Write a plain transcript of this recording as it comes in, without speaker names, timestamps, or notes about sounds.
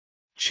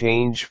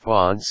Change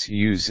fonts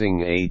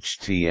using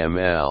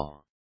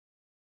HTML.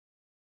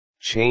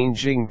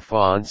 Changing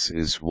fonts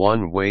is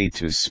one way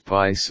to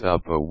spice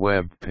up a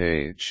web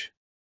page.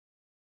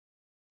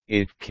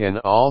 It can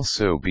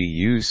also be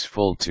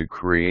useful to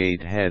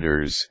create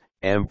headers,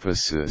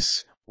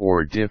 emphasis,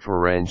 or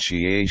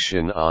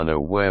differentiation on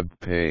a web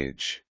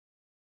page.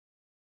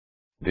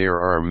 There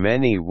are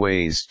many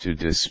ways to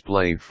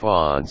display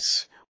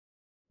fonts,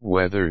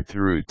 whether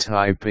through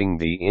typing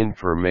the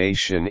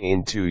information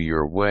into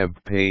your web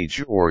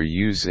page or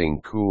using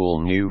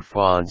cool new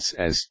fonts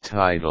as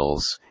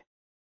titles,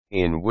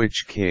 in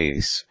which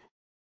case,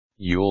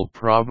 you'll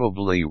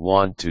probably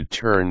want to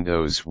turn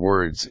those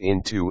words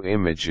into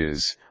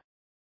images.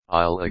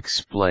 I'll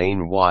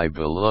explain why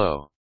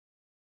below.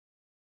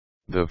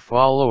 The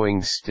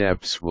following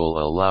steps will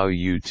allow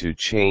you to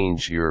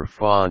change your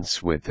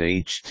fonts with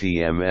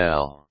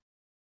HTML.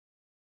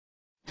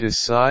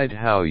 Decide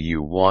how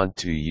you want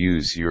to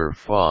use your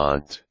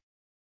font.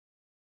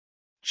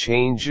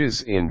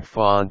 Changes in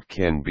font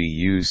can be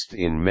used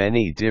in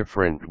many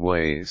different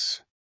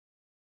ways.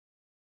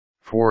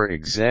 For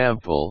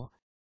example,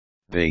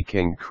 they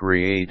can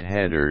create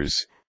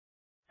headers.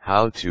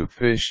 How to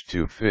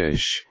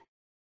fish.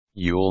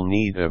 You'll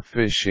need a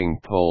fishing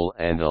pole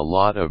and a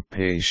lot of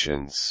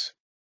patience.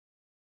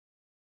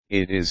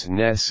 It is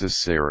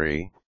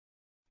necessary,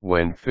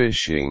 when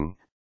fishing,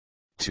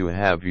 to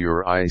have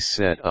your eye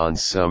set on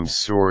some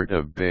sort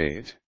of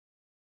bait.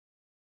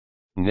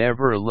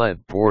 Never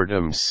let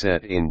boredom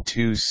set in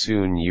too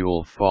soon,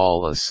 you'll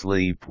fall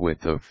asleep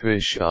with a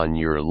fish on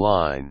your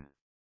line.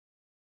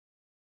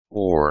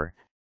 Or,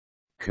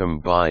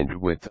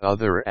 combined with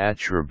other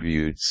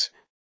attributes,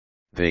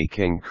 they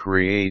can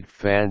create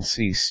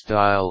fancy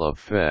style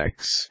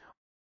effects,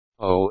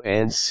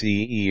 once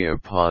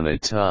upon a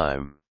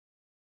time.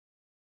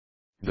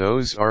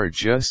 Those are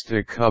just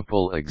a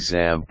couple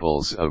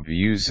examples of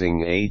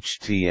using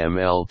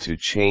HTML to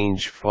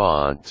change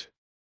font.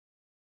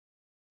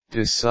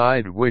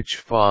 Decide which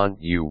font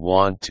you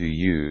want to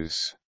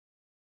use.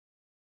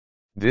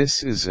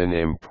 This is an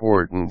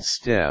important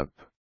step.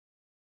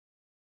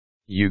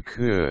 You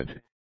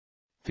could,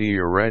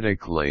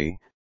 theoretically,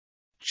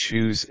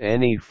 choose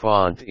any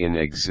font in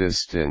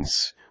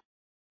existence,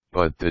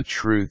 but the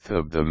truth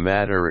of the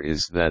matter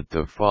is that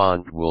the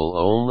font will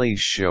only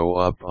show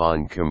up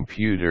on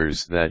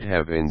computers that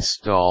have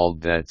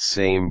installed that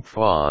same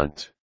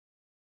font.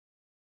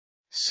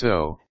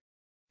 So,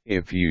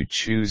 if you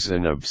choose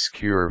an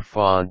obscure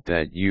font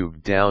that you've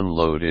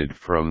downloaded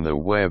from the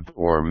web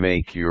or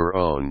make your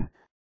own,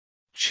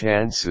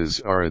 chances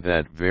are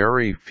that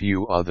very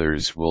few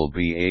others will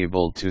be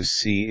able to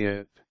see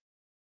it.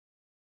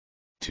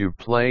 To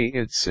play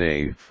it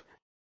safe,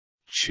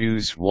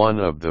 choose one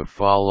of the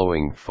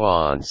following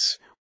fonts,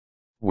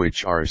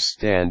 which are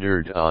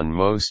standard on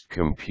most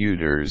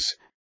computers: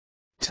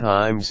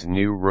 Times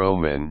New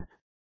Roman,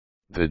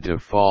 the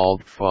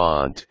default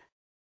font;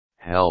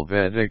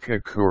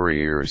 Helvetica,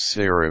 Courier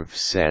Serif,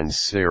 Sans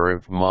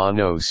Serif,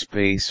 Mono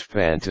Space,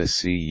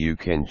 Fantasy. You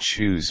can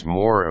choose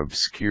more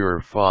obscure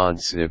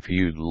fonts if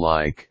you'd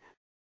like,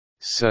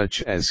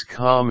 such as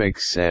Comic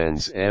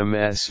Sans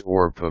MS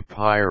or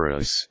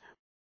Papyrus,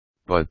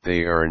 but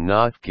they are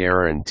not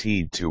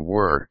guaranteed to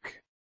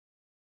work.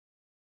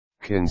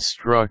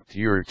 Construct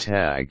your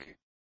tag.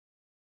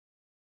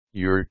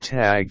 Your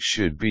tag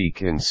should be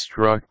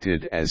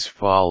constructed as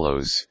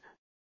follows.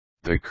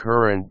 The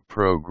current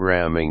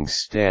programming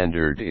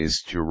standard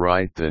is to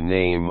write the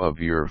name of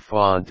your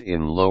font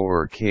in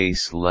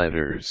lowercase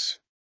letters.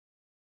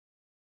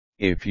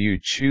 If you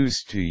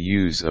choose to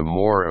use a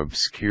more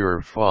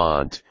obscure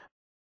font,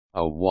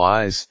 a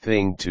wise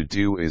thing to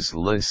do is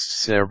list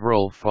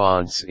several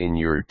fonts in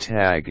your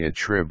tag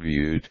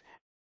attribute,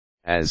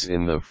 as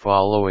in the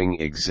following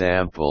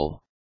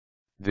example.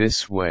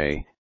 This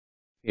way,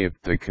 if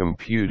the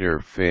computer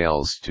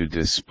fails to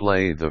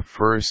display the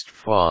first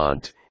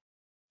font,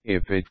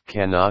 if it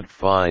cannot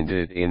find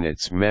it in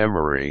its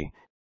memory,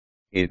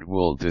 it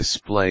will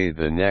display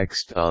the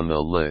next on the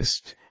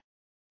list,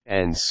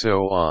 and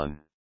so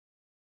on.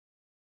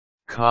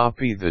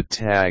 Copy the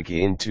tag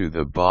into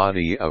the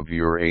body of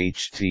your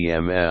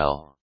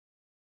HTML.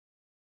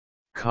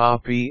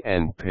 Copy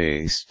and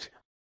paste,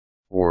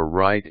 or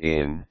write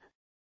in,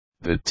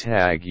 the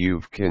tag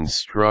you've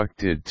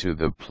constructed to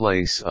the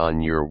place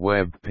on your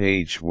web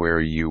page where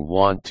you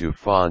want the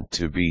font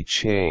to be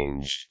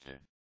changed.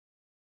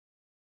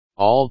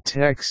 All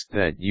text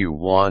that you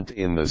want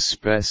in the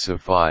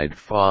specified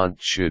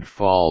font should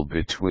fall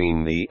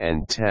between the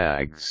end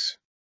tags.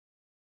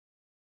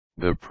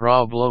 The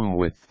problem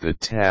with the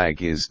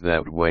tag is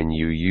that when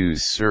you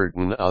use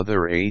certain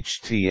other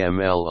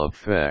HTML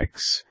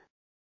effects,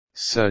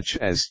 such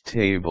as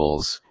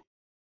tables,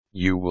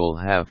 you will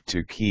have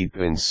to keep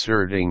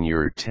inserting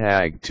your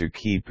tag to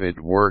keep it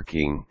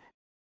working,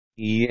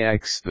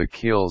 that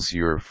kills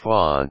your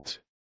font.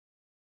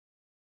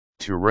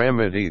 To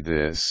remedy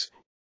this,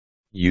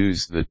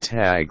 use the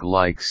tag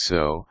like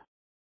so.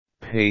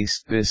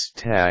 Paste this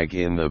tag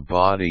in the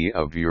body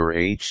of your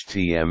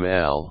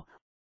HTML.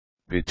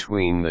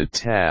 between the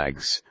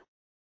tags,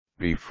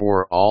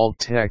 before all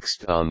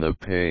text on the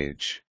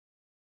page.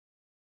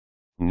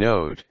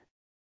 Note: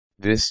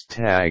 this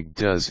tag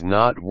does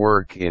not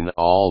work in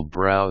all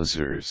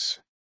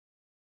browsers.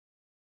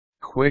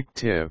 Quick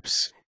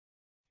tips: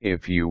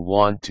 if you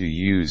want to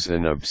use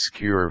an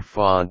obscure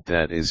font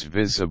that is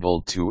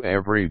visible to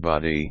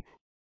everybody,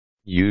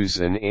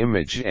 use an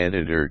image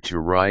editor to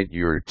write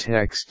your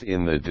text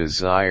in the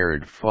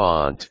desired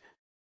font,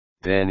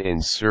 then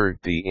insert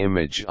the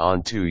image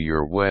onto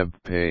your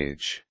web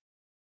page.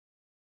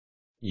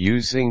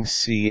 Using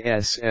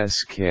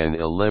CSS can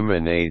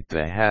eliminate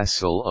the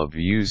hassle of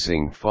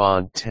using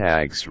font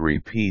tags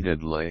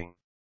repeatedly.